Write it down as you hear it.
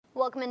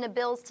Welcome into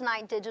Bills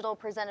Tonight Digital,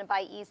 presented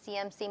by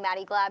ECMC.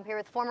 Maddie Glab here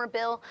with former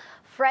Bill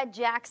Fred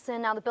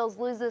Jackson. Now the Bills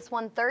lose this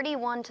one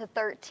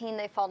 31-13.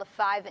 They fall to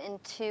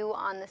 5-2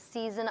 on the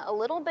season. A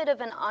little bit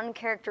of an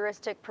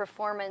uncharacteristic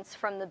performance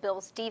from the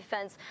Bills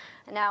defense.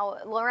 Now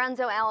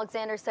Lorenzo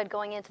Alexander said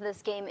going into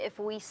this game, if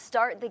we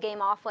start the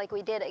game off like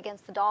we did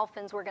against the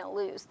Dolphins, we're going to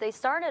lose. They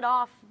started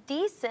off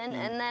decent,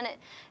 and then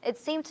it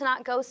seemed to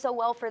not go so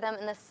well for them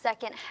in the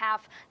second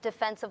half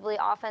defensively.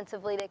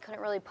 Offensively, they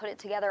couldn't really put it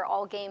together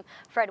all game.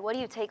 Fred, what do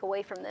you take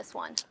away from this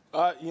one?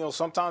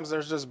 Sometimes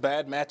there's just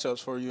bad matchups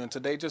for you, and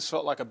today just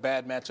felt like a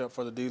bad matchup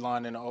for the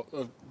D-line and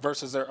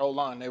versus their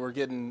O-line. They were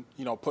getting,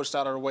 pushed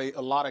out of the way,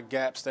 a lot of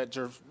gaps that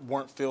just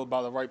weren't filled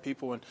by the right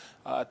people, and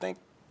I think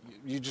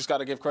you just got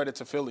to give credit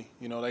to Philly.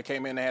 They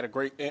came in, they had a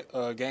great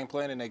game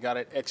plan, and they got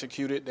it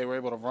executed. They were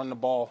able to run the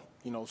ball,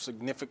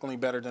 significantly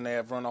better than they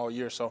have run all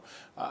year. So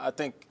I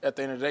think at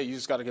the end of the day, you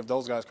just got to give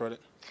those guys credit.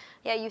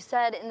 Yeah, you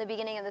said in the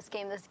beginning of this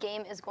game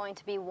is going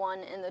to be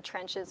won in the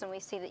trenches, and we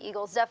see the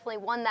Eagles definitely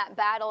won that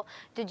battle.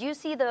 Did you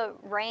see the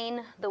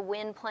rain, the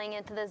wind playing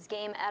into this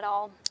game at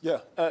all? Yeah,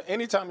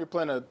 anytime you're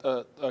playing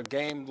a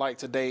game like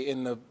today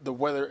in the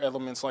weather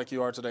elements like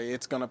you are today,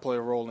 it's going to play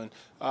a role in,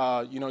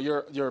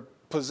 your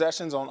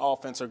possessions on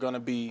offense are going to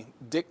be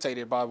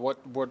dictated by what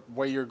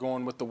way you're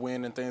going with the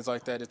wind and things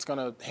like that. It's going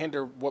to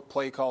hinder what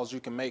play calls you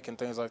can make and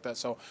things like that.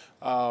 So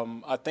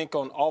I think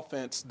on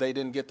offense, they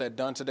didn't get that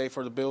done today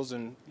for the Bills.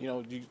 And,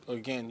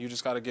 you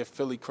just got to give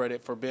Philly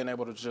credit for being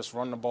able to just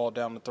run the ball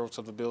down the throats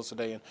of the Bills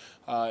today.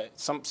 And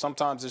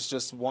sometimes it's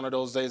just one of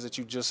those days that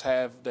you just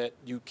have that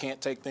you can't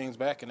take things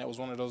back, and that was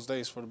one of those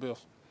days for the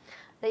Bills.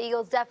 The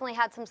Eagles definitely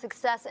had some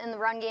success in the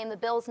run game. The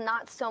Bills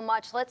not so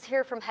much. Let's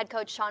hear from head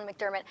coach Sean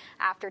McDermott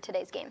after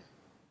today's game.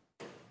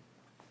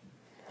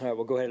 All right,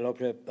 we'll go ahead and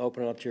open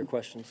it up to your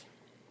questions.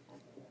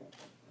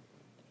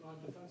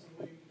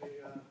 Defensively, the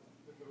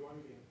run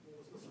game, what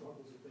was the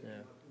struggles you think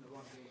in the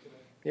run game today?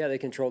 Yeah, they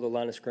controlled the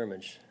line of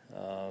scrimmage.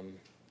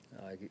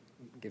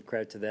 Give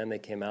credit to them. They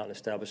came out and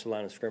established the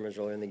line of scrimmage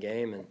early in the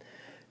game,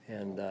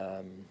 and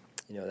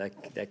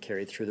that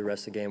carried through the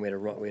rest of the game. We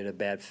had a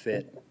bad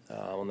fit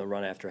on the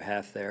run after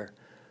half there.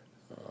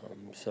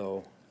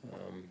 You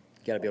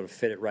got to be able to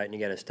fit it right, and you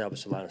got to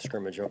establish the line of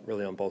scrimmage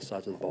really on both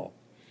sides of the ball.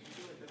 Do you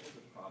feel like that was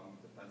a problem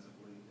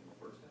defensively in the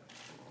first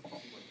half?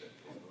 Like that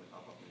didn't really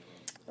pop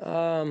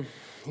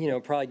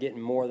up? Probably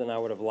getting more than I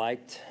would have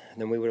liked,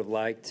 than we would have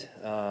liked.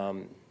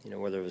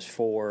 Whether it was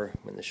 4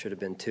 when there should have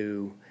been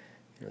 2.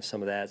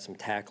 Some of that, some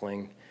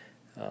tackling.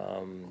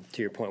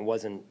 To your point,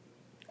 wasn't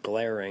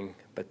glaring,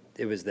 but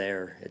it was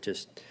there. It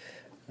just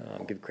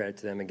give credit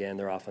to them again,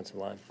 their offensive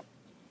line.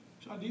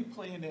 Sean, do you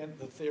play into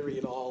the theory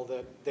at all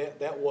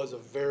that was a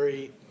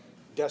very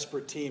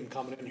desperate team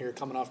coming in here,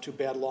 coming off 2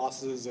 bad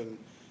losses and,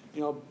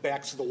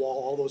 backs to the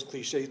wall, all those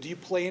cliches? Do you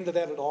play into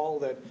that at all,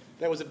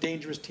 that was a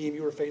dangerous team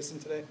you were facing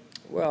today?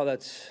 Well,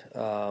 that's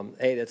not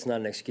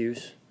an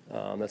excuse.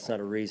 That's not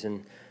a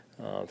reason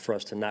for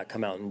us to not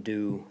come out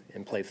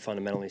and play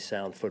fundamentally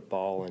sound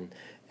football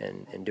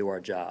and do our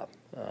job.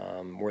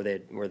 Were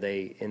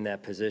they in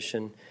that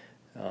position?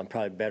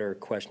 Probably a better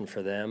question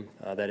for them.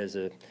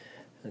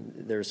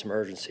 There's some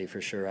urgency for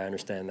sure. I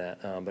understand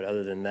that. But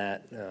other than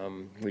that,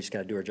 we just got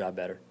to do our job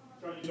better.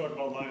 John, you talk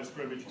about line of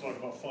scrimmage, you talk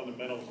about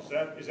fundamentals.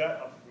 Is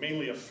that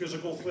mainly a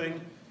physical thing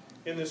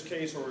in this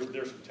case, or is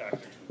there some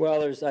tactics?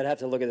 Well, I'd have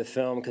to look at the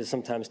film because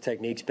sometimes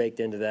technique's baked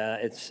into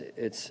that.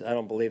 I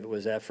don't believe it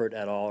was effort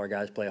at all. Our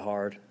guys play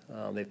hard.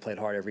 They've played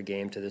hard every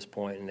game to this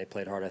point, and they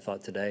played hard, I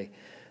thought, today.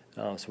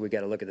 So we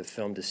got to look at the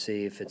film to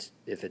see if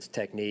it's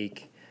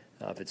technique,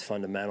 if it's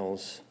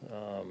fundamentals,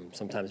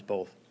 sometimes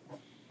both.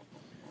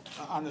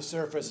 On the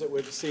surface, it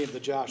would seem the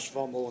Josh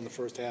fumble in the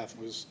first half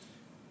was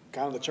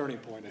kind of the turning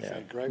point, I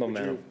think, right?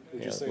 Momentum.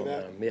 Would you say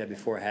momentum. Yeah,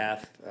 before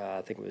half,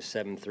 I think it was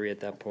 7-3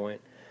 at that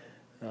point.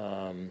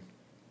 And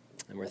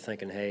we're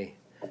thinking, hey,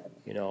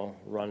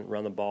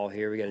 run the ball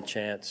here. We got a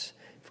chance.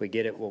 If we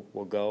get it,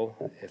 we'll go.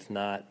 If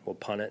not, we'll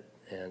punt it,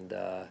 and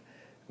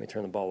we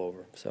turn the ball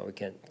over. So we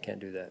can't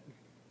do that.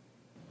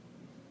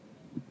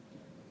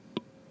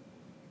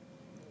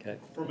 Okay.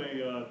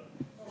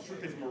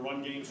 Strictly from a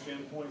run game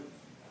standpoint,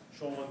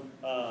 Sean,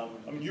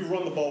 you've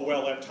run the ball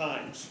well at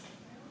times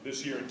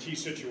this year in key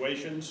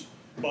situations,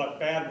 but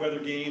bad weather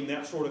game,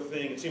 that sort of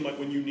thing, it seemed like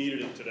when you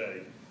needed it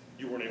today,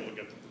 you weren't able to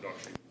get the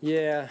production.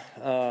 Yeah,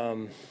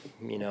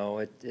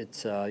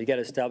 you got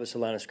to establish the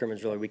line of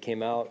scrimmage early. We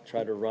came out,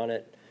 tried to run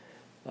it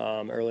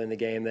early in the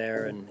game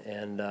there,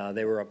 and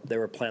they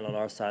were playing on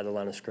our side of the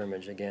line of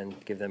scrimmage. Again,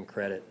 give them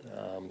credit.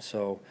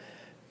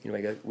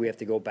 We have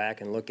to go back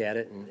and look at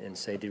it and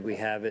say, did we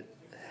have it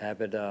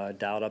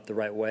dialed up the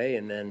right way,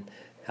 and then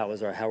how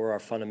were our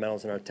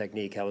fundamentals and our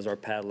technique? How was our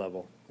pad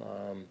level?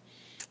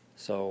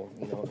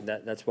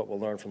 That's what we'll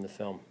learn from the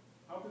film.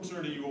 How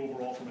concerned are you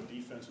overall from a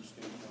defensive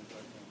standpoint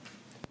right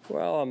now?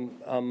 Well,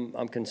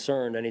 I'm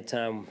concerned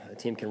anytime a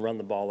team can run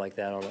the ball like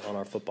that on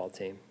our football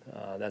team.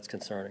 That's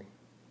concerning.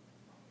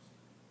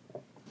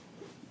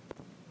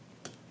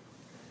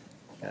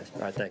 Guys,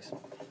 all right, thanks.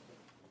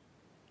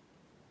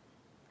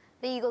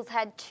 The Eagles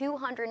had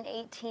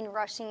 218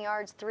 rushing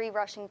yards, 3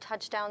 rushing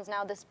touchdowns.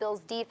 Now this Bills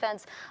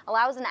defense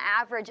allows an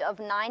average of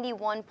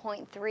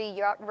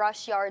 91.3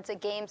 rush yards a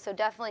game, so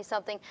definitely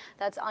something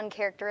that's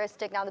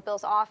uncharacteristic. Now the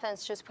Bills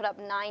offense just put up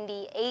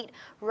 98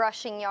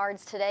 rushing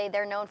yards today.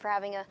 They're known for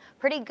having a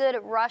pretty good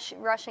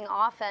rushing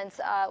offense.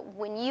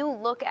 When you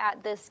look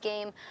at this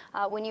game,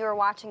 when you were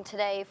watching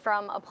today,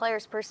 from a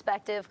player's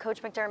perspective,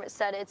 Coach McDermott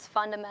said it's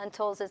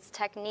fundamentals, it's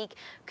technique.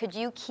 Could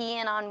you key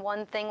in on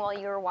one thing while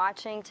you were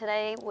watching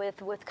today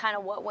with kind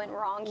of what went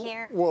wrong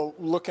here? Well,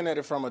 looking at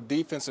it from a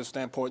defensive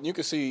standpoint, you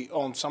can see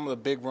on some of the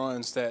big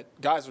runs that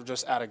guys were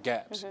just out of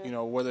gaps. You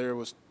know, whether it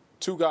was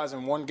 2 guys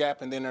in one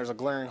gap and then there's a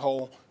glaring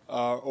hole,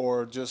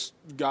 or just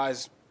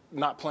guys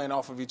not playing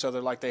off of each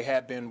other like they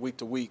had been week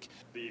to week.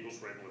 The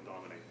Eagles were able to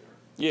dominate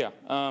there.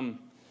 Yeah,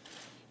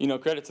 you know,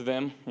 credit to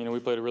them. You know, we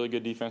played a really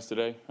good defense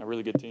today, a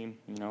really good team.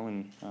 You know,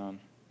 and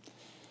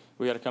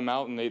we got to come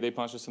out and they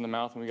punched us in the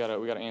mouth, and we got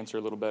to answer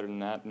a little better than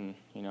that. And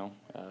you know,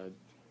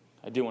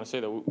 I do want to say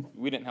that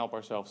we didn't help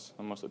ourselves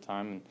most of the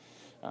time.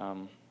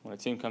 And when a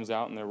team comes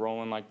out and they're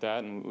rolling like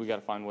that, and we got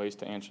to find ways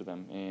to answer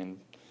them. And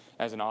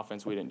as an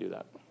offense, we didn't do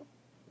that.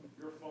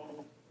 Your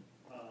phone,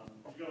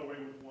 you got away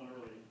with one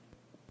early,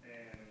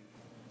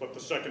 but the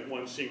second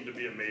one seemed to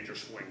be a major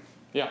swing.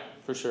 Yeah,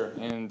 for sure.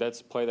 And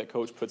that's a play that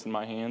coach puts in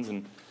my hands,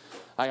 and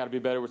I got to be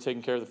better with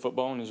taking care of the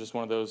football. And it's just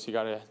one of those, you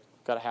got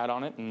a hat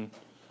on it, and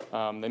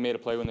they made a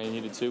play when they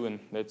needed to, and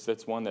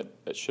that's one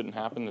that shouldn't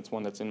happen. That's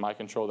one that's in my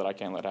control that I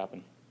can't let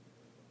happen.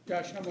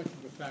 Josh, how much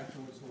of a factor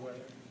was the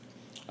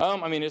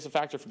weather? I mean, it's a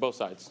factor for both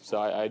sides. So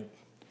I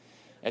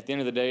at the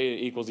end of the day,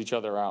 it equals each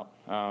other out.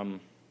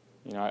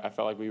 You know, I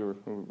felt like we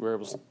were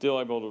still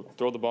able to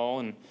throw the ball,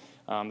 and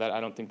that I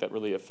don't think that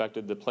really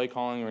affected the play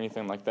calling or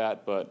anything like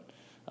that. But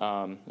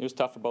it was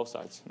tough for both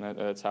sides, and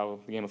that's how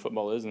the game of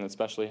football is, and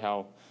especially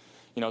how,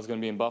 you know, it's going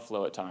to be in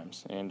Buffalo at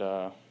times. And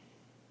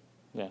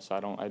yeah, so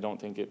I don't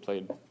think it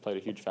played a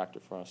huge factor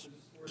for us. Is this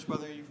the worst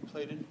weather you've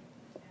played in?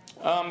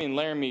 I mean,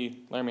 Laramie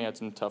had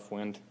some tough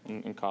wind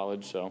in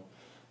college, so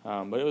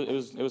but it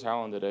was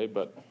howling today.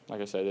 But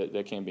like I said,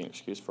 that can't be an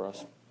excuse for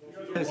us.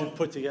 You guys have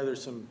put together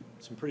some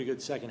pretty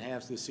good second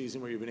halves this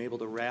season where you've been able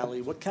to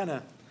rally. What kind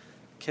of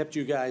kept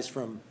you guys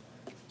from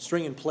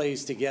stringing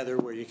plays together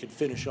where you could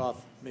finish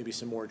off maybe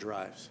some more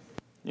drives?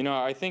 You know,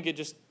 I think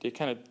it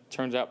kind of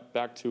turns out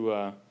back to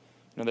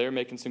you know, they were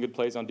making some good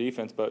plays on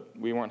defense, but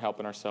we weren't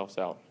helping ourselves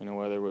out. You know,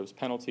 whether it was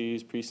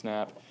penalties,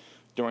 pre-snap,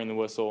 during the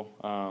whistle,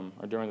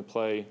 or during the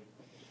play.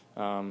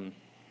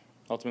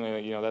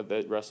 Ultimately, you know,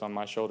 that rests on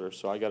my shoulders.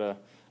 So I gotta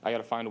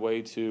find a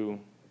way to,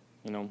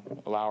 you know,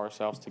 allow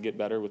ourselves to get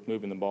better with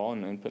moving the ball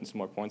and putting some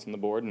more points on the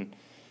board. And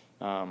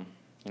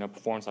you know,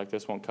 performance like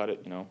this won't cut it.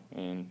 You know,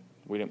 and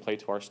we didn't play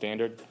to our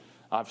standard.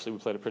 Obviously, we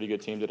played a pretty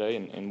good team today,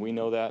 and we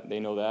know that.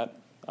 They know that.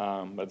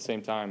 But at the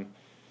same time,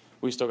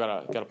 we still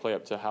gotta play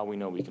up to how we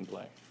know we can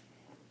play.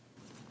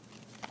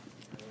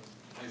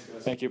 Thanks,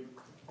 guys. Thank you.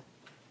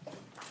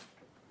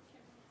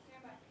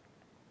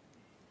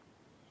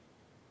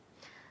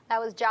 That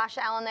was Josh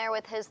Allen there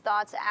with his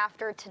thoughts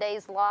after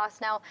today's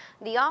loss. Now,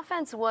 the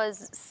offense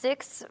was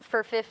 6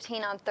 for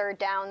 15 on third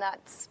down.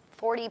 That's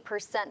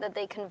 40% that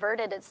they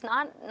converted. It's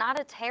not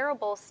a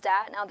terrible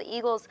stat. Now, the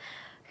Eagles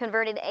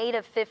converted 8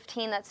 of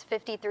 15. That's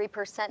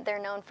 53%. They're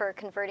known for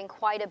converting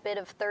quite a bit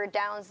of third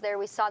downs there.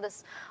 We saw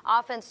this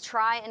offense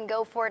try and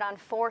go for it on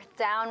fourth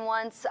down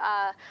once.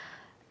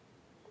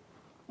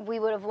 We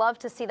would have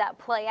loved to see that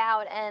play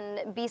out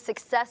and be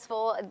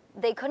successful.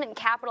 They couldn't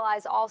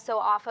capitalize also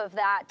off of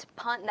that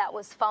punt that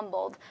was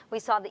fumbled. We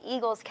saw the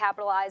Eagles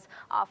capitalize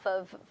off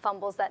of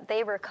fumbles that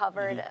they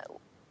recovered. Mm-hmm.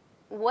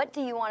 What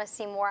do you want to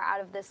see more out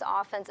of this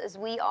offense as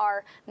we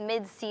are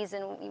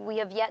mid-season? We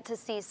have yet to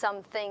see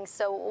some things.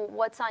 So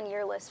what's on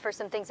your list for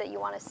some things that you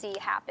want to see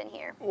happen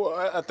here?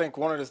 Well, I think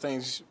one of the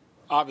things,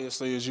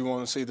 obviously, is you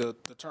want to see the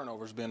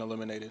turnovers being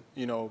eliminated.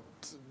 You know,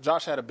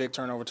 Josh had a big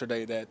turnover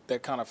today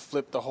that kind of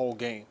flipped the whole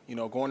game. You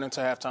know, going into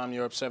halftime,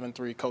 you're up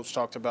 7-3. Coach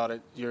talked about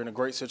it. You're in a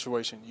great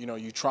situation. You know,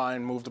 you try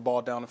and move the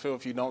ball down the field.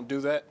 If you don't do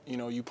that, you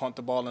know, you punt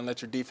the ball and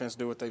let your defense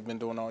do what they've been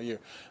doing all year.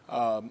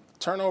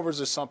 Turnovers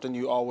is something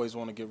you always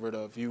want to get rid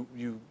of.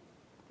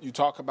 You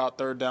talk about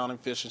third down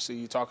efficiency,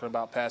 you're talking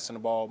about passing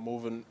the ball,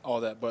 moving, all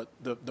that. But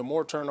the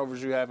more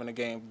turnovers you have in a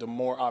game, the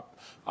more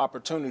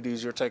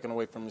opportunities you're taking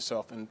away from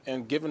yourself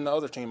and giving the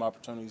other team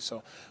opportunities.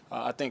 So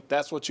I think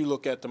that's what you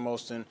look at the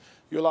most, and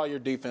you allow your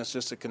defense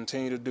just to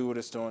continue to do what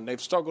it's doing.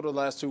 They've struggled the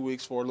last 2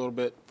 weeks for a little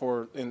bit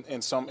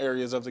in some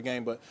areas of the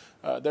game, but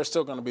they're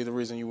still going to be the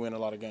reason you win a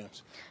lot of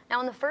games.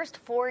 Now, in the first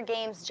 4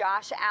 games,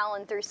 Josh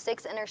Allen threw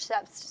 6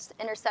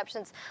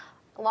 interceptions.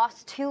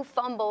 Lost 2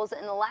 fumbles.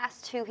 In the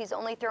last 2, he's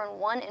only thrown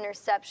 1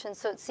 interception,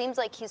 so it seems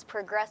like he's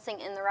progressing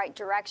in the right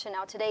direction.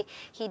 Now, today,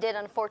 he did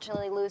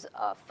unfortunately lose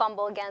a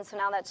fumble again, so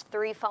now that's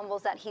 3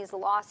 fumbles that he's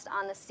lost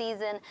on the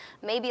season.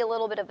 Maybe a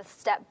little bit of a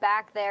step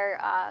back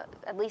there.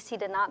 At least he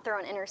did not throw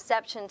an interception.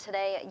 interception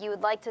today. You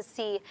would like to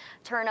see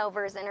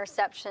turnovers,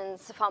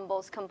 interceptions,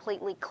 fumbles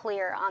completely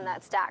clear on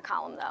that stat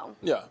column, though.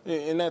 Yeah,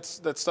 and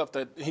that's stuff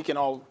that he can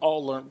all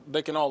learn.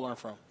 They can all learn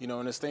from,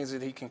 and it's things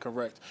that he can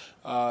correct.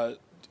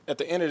 At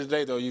the end of the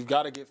day, though, you've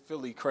got to give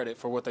Philly credit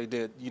for what they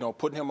did.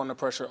 Putting him under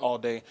pressure all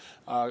day,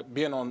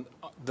 being on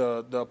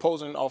the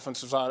opposing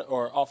offensive side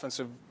or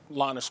offensive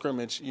line of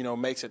scrimmage,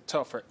 makes it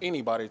tough for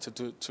anybody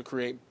to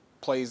create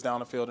plays down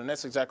the field, and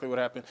that's exactly what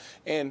happened.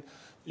 And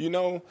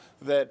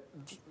that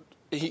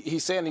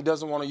he's saying he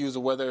doesn't want to use the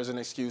weather as an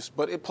excuse,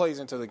 but it plays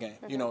into the game.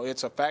 Mm-hmm.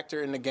 It's a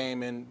factor in the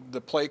game, and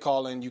the play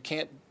calling. You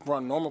can't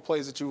run normal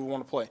plays that you would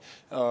want to play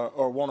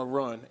or want to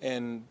run,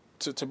 and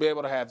to be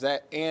able to have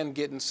that and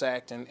getting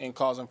sacked and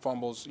causing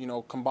fumbles,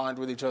 combined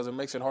with each other,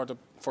 makes it hard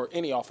for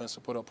any offense to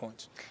put up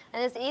points.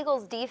 And this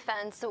Eagles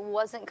defense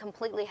wasn't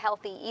completely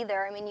healthy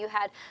either. I mean, you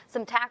had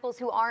some tackles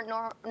who aren't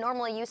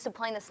normally used to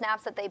playing the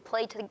snaps that they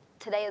played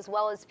today, as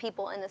well as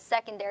people in the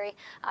secondary.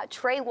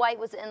 Trey White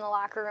was in the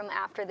locker room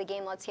after the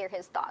game. Let's hear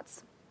his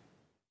thoughts.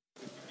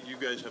 You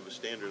guys have a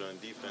standard on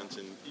defense,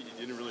 and you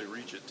didn't really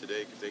reach it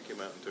today because they came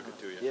out and took it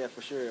to you. Yeah,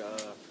 for sure.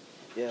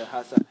 Yeah,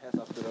 hats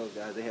off to those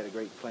guys. They had a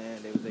great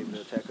plan. They was able to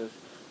attack us,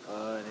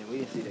 and we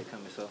didn't see that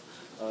coming. So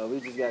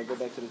we just got to go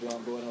back to the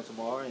drawing board on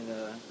tomorrow and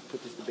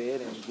put this to bed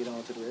and get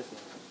on to the rest of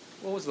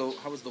it.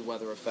 How was the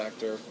weather a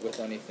factor with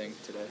anything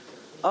today?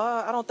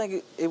 I don't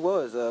think it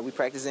was. We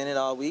practiced in it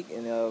all week,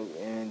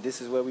 and this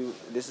is where we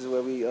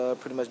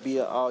pretty much be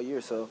all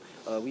year. So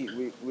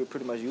we're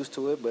pretty much used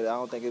to it, but I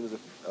don't think it was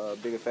a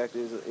bigger factor.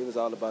 It was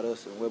all about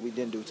us and what we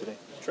didn't do today.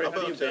 Trey, how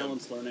do you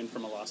balance learning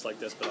from a loss like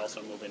this, but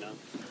also moving on?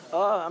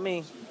 I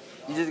mean,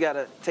 you just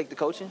gotta take the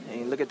coaching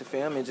and look at the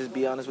film and just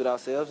be honest with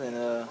ourselves, and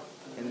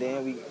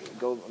then we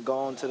go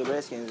on to the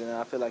Redskins. And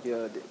I feel like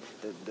the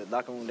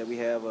locker room that we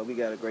have, we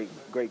got a great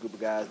group of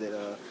guys that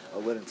are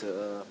willing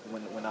to,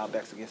 when our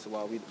back's against the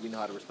wall, we know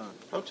how to respond.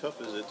 How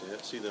tough is it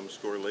to see them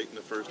score late in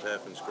the first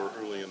half and score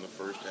early in the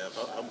first half?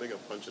 How big a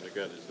punch in the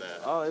gut is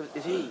that? Oh,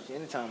 it's huge.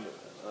 Anytime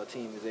a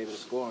team is able to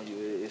score on you,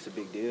 it's a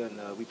big deal,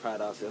 and we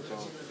pride ourselves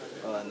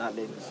on not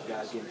letting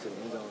guys get into the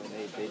end zone, and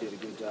they did a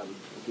good job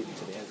of getting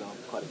to the end zone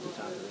quite a few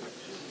times today.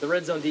 The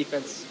red zone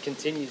defense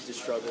continues to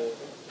struggle.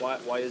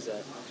 Why is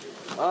that?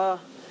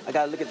 I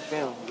got to look at the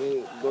film.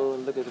 We go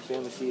and look at the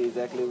film and see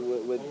exactly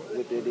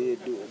what they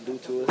did do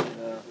to us,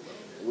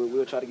 and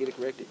we'll try to get it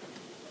corrected.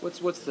 What's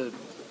the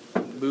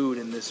mood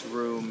in this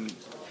room?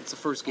 It's the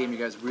first game you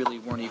guys really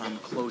weren't even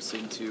close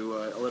into,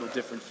 a little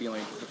different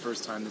feeling for the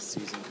first time this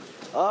season.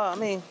 I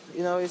mean,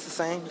 it's the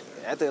same.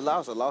 After a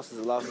loss is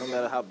a loss, no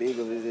matter how big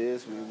of it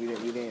is. We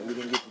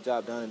didn't get the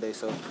job done today,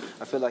 so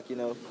I feel like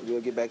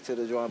we'll get back to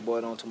the drawing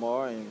board on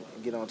tomorrow and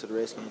get on to the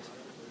Redskins.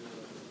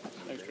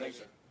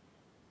 Thanks.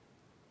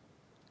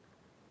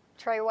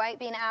 Trey White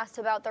being asked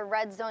about the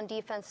red zone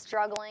defense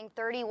struggling.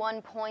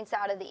 31 points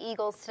out of the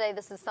Eagles today.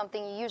 This is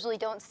something you usually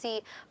don't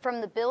see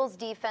from the Bills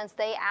defense.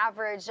 They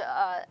average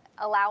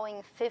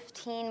allowing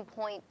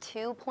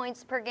 15.2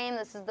 points per game.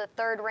 This is the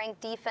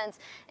third-ranked defense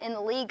in the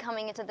league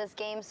coming into this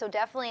game, so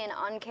definitely an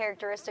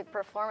uncharacteristic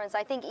performance.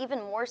 I think even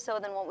more so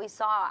than what we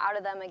saw out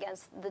of them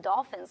against the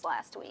Dolphins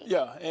last week.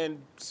 Yeah,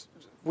 and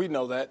we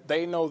know that.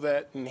 They know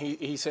that, and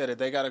he said it.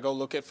 They got to go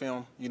look at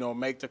film,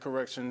 make the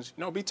corrections.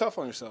 Be tough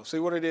on yourself. See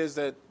what it is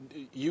that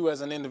you as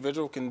an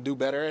individual can do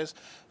better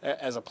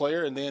as a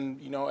player, and then,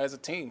 as a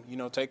team,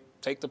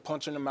 take the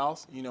punch in the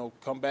mouth,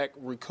 come back,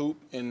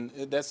 recoup, and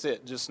that's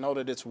it. Just know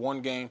that it's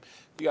one game.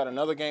 You got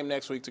another game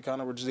next week to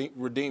kind of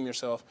redeem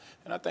yourself.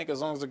 And I think as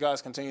long as the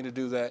guys continue to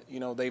do that,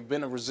 they've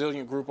been a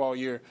resilient group all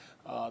year,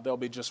 they'll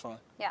be just fine.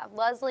 Yeah,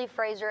 Leslie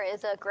Frazier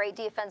is a great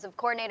defensive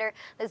coordinator.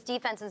 This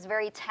defense is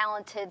very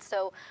talented,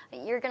 so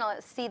you're going to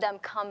see them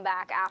come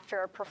back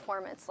after a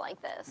performance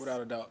like this.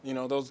 Without a doubt.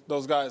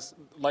 Those guys,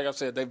 like I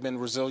said, they've been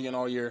resilient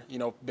all year,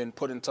 been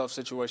put in tough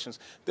situations.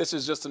 This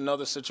is just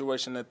another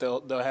situation that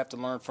they'll have to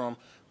learn from,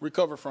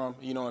 recover from,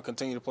 and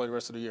continue to play the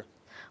rest of the year.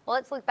 Well,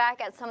 let's look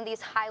back at some of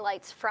these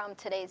highlights from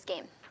today's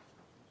game.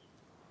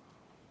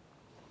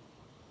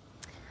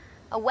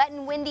 A wet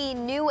and windy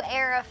New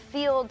Era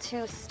field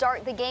to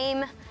start the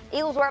game.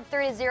 Eagles were up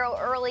 3-0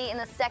 early in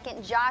the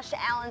second. Josh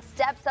Allen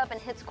steps up and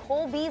hits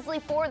Cole Beasley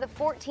for the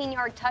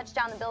 14-yard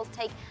touchdown. The Bills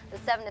take the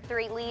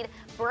 7-3 lead.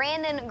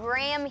 Brandon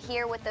Graham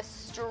here with the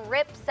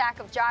strip sack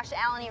of Josh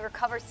Allen. He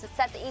recovers to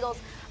set the Eagles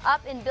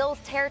up in Bills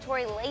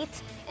territory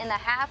late in the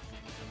half.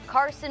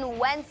 Carson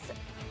Wentz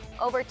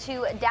over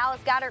to Dallas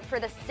Goedert for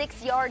the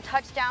 6-yard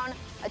touchdown.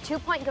 A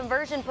 2-point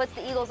conversion puts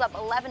the Eagles up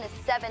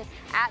 11-7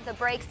 at the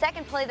break.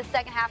 Second play of the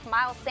second half,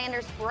 Miles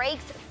Sanders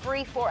breaks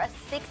free for a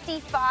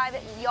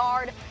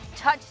 65-yard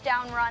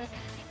touchdown run.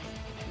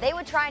 They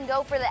would try and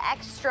go for the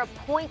extra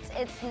point.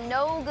 It's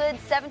no good.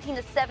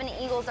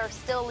 17-7, Eagles are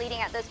still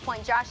leading at this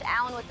point. Josh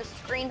Allen with the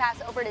screen pass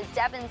over to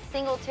Devin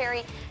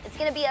Singletary. It's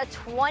going to be a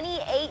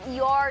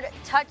 28-yard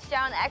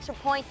touchdown. The extra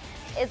point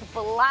is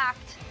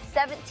blocked.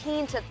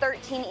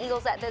 17-13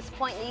 Eagles at this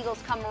point. The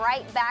Eagles come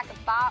right back.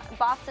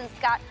 Boston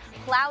Scott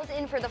plows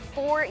in for the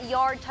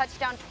 4-yard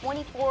touchdown,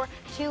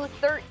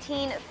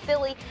 24-13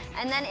 Philly.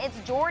 And then it's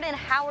Jordan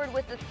Howard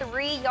with the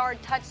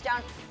 3-yard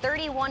touchdown,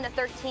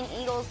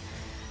 31-13 Eagles.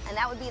 And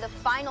that would be the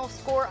final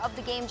score of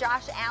the game.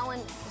 Josh Allen,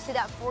 you see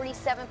that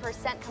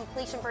 47%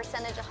 completion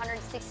percentage,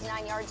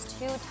 169 yards,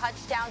 2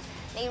 touchdowns,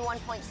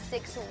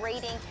 81.6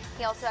 rating.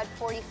 He also had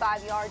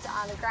 45 yards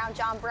on the ground.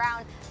 John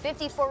Brown,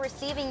 54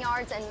 receiving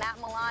yards, and Matt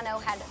Milano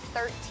had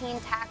 13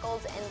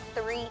 tackles and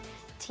 3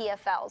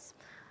 TFLs.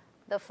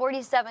 The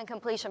 47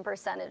 completion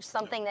percentage,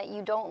 something that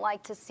you don't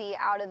like to see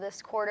out of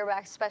this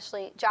quarterback,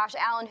 especially Josh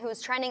Allen, who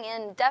is trending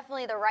in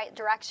definitely the right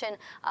direction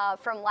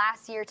from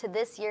last year to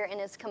this year in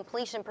his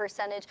completion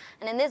percentage.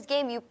 And in this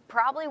game, you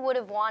probably would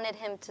have wanted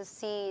him to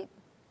see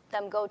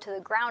them go to the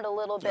ground a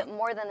little bit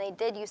more than they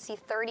did. You see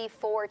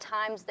 34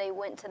 times they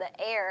went to the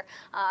air,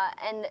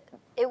 and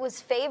it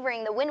was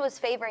the wind was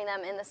favoring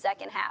them in the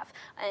second half.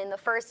 In the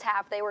first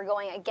half, they were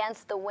going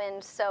against the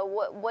wind. So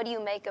what do you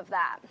make of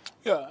that?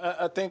 Yeah,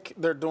 I think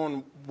they're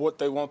doing what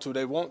they want to.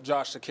 They want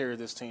Josh to carry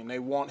this team. They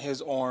want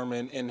his arm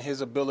and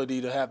his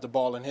ability to have the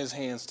ball in his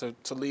hands to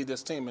lead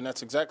this team, and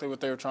that's exactly what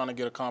they were trying to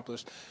get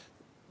accomplished.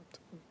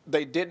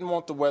 They didn't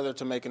want the weather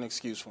to make an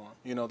excuse for them.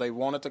 You know, they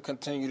wanted to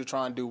continue to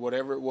try and do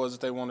whatever it was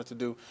that they wanted to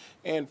do.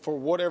 And for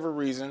whatever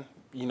reason,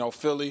 you know,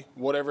 Philly,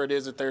 whatever it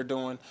is that they're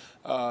doing,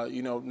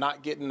 you know,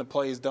 not getting the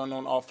plays done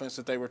on offense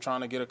that they were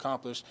trying to get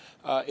accomplished,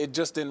 it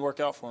just didn't work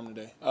out for them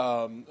today.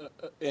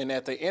 And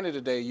at the end of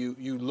the day,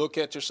 you look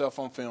at yourself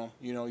on film,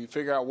 you know, you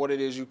figure out what it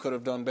is you could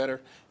have done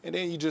better, and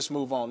then you just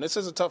move on. This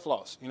is a tough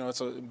loss, you know,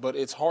 but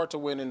it's hard to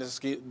win in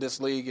this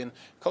league, and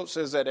Coach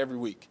says that every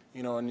week,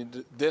 you know,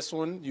 and this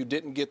one, you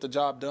didn't get the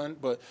job done,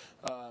 but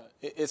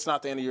it's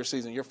not the end of your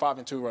season. You're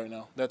 5-2 right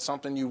now. That's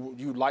something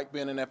you like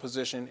being in that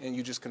position, and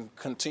you just can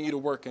continue to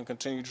work and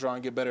continue to try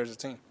and get better as a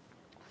team.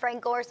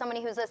 Frank Gore,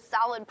 somebody who's a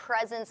solid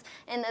presence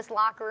in this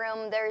locker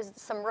room. There's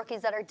some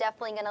rookies that are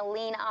definitely going to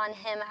lean on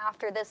him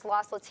after this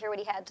loss. Let's hear what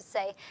he had to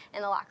say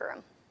in the locker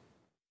room.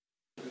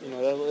 You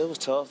know, it was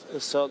tough.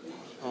 It sucked,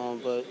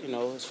 but you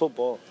know, it's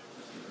football.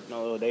 You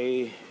know,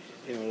 they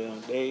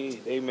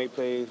make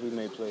plays, we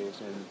make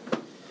plays,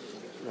 and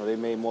you know, they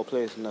made more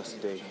plays than us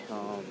today.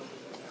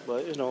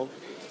 But you know,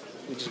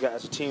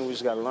 as a team, we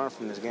just got to learn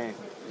from this game.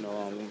 You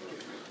know,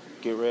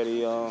 get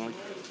ready.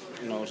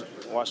 You know,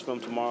 watch film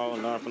tomorrow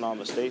and learn from our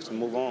mistakes and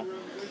move on.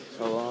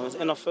 So it's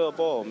NFL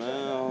ball,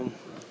 man.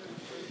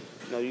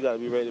 You know, you got to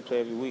be ready to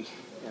play every week.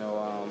 You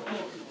know,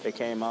 they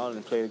came out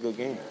and played a good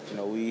game. You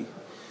know, we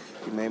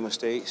made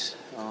mistakes.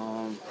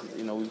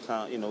 You know, we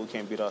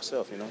can't beat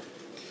ourselves. You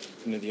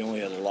know, the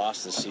only other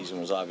loss this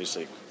season was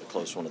obviously a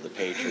close one to the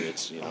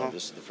Patriots. You know,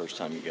 this is the first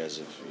time you guys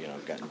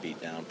have gotten beat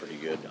down pretty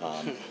good.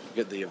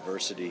 Get the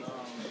adversity.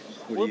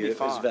 We'll be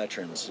fine. As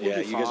veterans,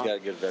 we'll you guys got a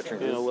good veteran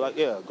group.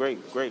 You know,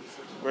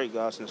 great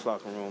guys in this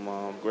locker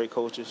room. Great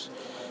coaches.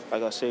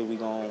 Like I said, we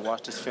gonna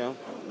watch this film,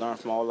 learn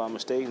from all our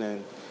mistakes,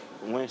 and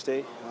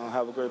Wednesday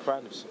have a great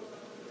practice.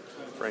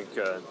 Frank,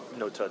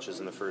 no touches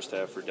in the first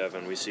half for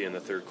Devin. We see in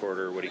the third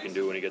quarter what he can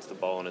do when he gets the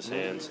ball in his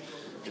hands.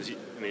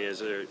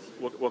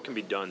 What can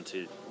be done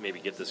to maybe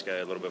get this guy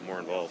a little bit more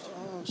involved?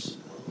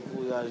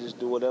 We gotta just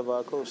do whatever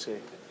our coach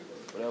said.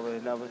 Whatever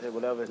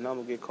his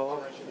number get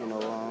called, you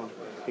know,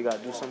 he got to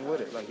do something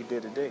with it, like he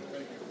did today.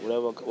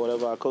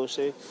 Whatever our coach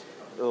say,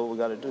 that's what we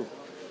got to do.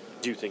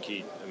 Do you think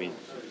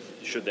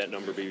should that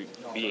number be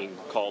being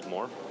called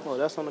more? Well,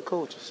 that's on the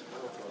coaches.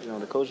 You know,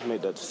 the coaches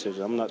make that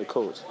decision. I'm not the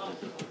coach.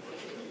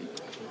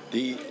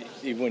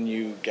 When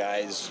you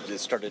guys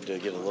started to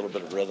get a little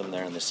bit of rhythm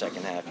there in the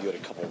second half, you had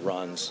a couple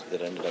runs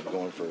that ended up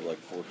going for like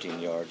 14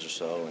 yards or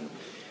so, and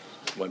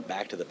went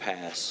back to the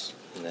pass,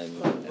 and then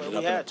ended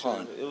up in a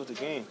punt. It was the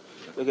game.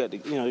 You got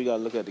to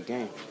look at the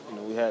game. You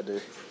know, we had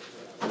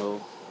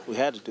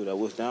to do that.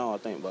 We was down, I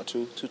think, about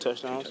two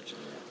touchdowns.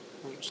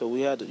 So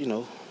we had to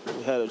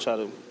try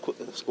to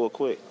score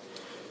quick.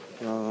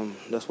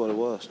 That's what it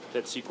was.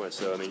 That sequence,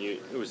 though,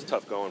 it was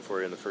tough going for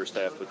you in the first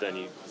half, but then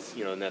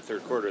you know, in that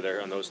third quarter there,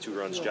 on those 2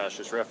 runs Josh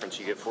just referenced,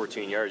 you get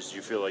 14 yards. Did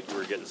you feel like you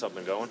were getting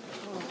something going?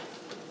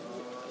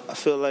 I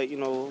feel like, you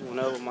know,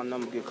 whenever my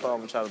number get called, I'm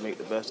going to try to make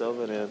the best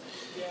of it. And,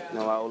 you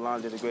know, our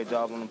O-line did a great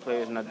job on the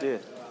players, and I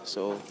did.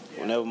 So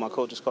whenever my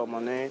coaches call my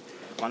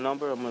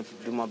number, I'm going to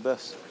do my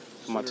best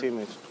for my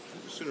teammates.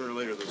 Sooner or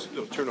later, those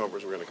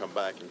turnovers were going to come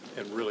back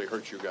and really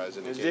hurt you guys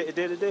in the game. It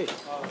did today.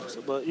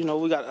 But, you know,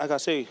 we got, like I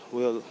say,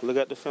 we'll look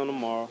at the film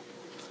tomorrow,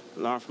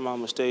 learn from our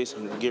mistakes,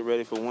 and get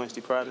ready for Wednesday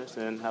practice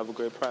and have a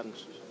great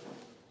practice.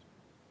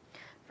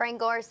 Frank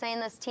Gore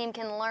saying this team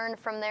can learn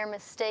from their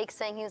mistakes,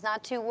 saying he's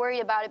not too worried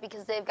about it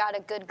because they've got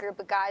a good group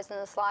of guys in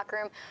this locker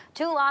room.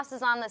 2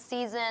 losses on the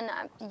season.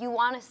 You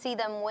want to see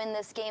them win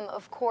this game,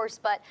 of course,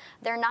 but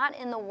they're not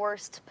in the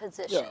worst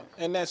position.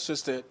 Yeah, and that's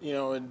just it. You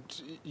know, and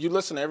you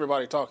listen to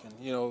everybody talking.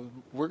 You know,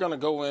 we're going to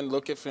go in,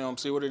 look at film,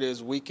 see what it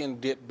is we can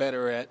get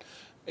better at,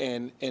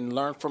 and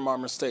learn from our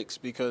mistakes,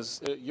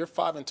 because you're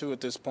 5-2 at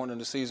this point in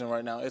the season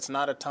right now. It's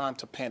not a time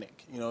to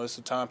panic. You know, it's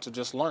a time to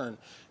just learn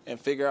and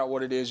figure out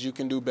what it is you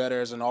can do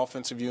better as an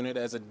offensive unit,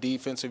 as a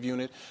defensive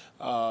unit.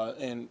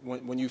 And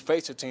when you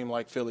face a team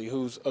like Philly,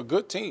 who's a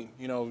good team,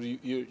 you know,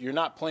 you're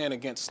not playing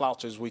against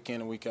slouches week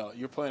in and week out.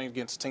 You're playing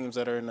against teams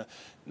that are in the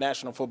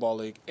National Football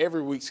League.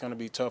 Every week's going to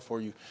be tough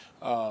for you.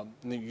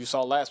 You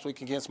saw last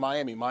week against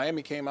Miami.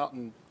 Miami came out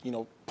and, you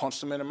know,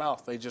 punched them in the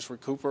mouth. They just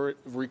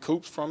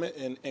recouped from it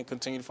and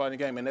continue to fight the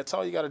game. And that's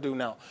all you got to do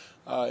now.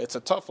 It's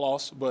a tough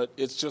loss, but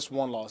it's just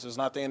one loss. It's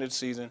not the end of the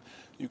season.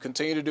 You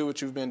continue to do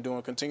what you've been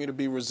doing. Continue to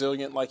be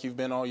resilient like you've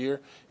been all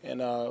year.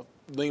 And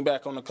lean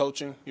back on the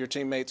coaching, your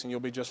teammates, and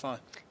you'll be just fine.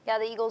 Yeah,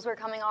 the Eagles were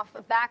coming off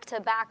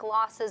back-to-back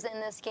losses in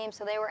this game,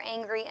 so they were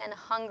angry and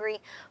hungry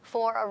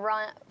for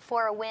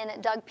a win.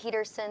 Doug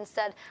Peterson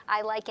said,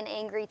 "I like an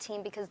angry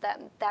team because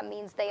that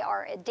means they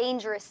are a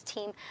dangerous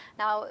team."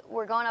 Now,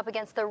 we're going up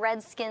against the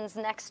Redskins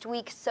next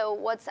week, so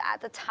what's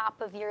at the top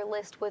of your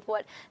list with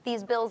what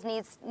these Bills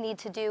need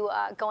to do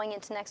going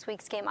into next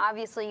week's game?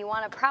 Obviously, you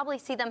want to probably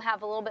see them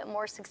have a little bit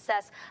more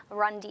success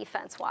run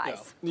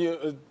defense-wise. Yeah.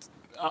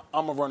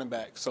 I'm a running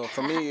back, so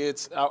for me,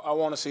 I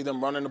want to see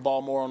them running the ball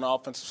more on the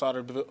offensive side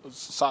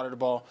of the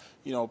ball.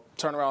 You know,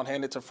 turn around,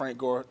 hand it to Frank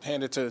Gore,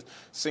 hand it to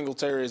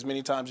Singletary as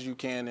many times as you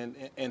can,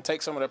 and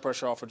take some of that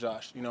pressure off of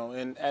Josh. You know,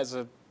 and as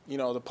the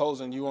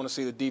opposing, you want to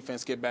see the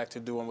defense get back to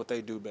doing what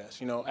they do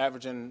best. You know,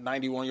 averaging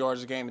 91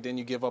 yards a game, and then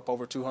you give up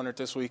over 200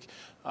 this week.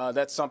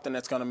 That's something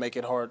that's going to make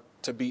it hard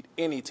to beat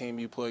any team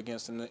you play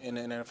against in the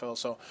NFL.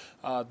 So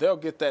they'll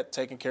get that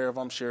taken care of,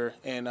 I'm sure.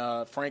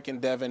 And Frank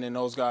and Devin and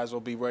those guys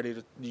will be ready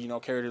to, you know,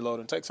 carry the load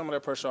and take some of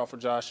that pressure off of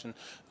Josh. And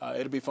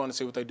it'll be fun to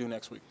see what they do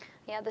next week.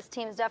 Yeah, this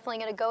team is definitely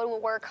going to go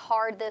to work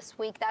hard this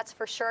week, that's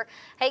for sure.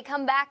 Hey,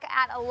 come back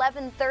at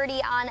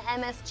 11:30 on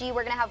MSG.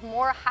 We're going to have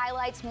more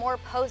highlights, more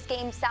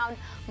post-game sound,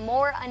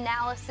 more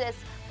analysis.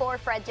 For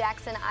Fred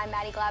Jackson, I'm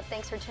Maddie Glab.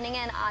 Thanks for tuning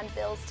in on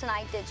Bills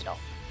Tonight Digital.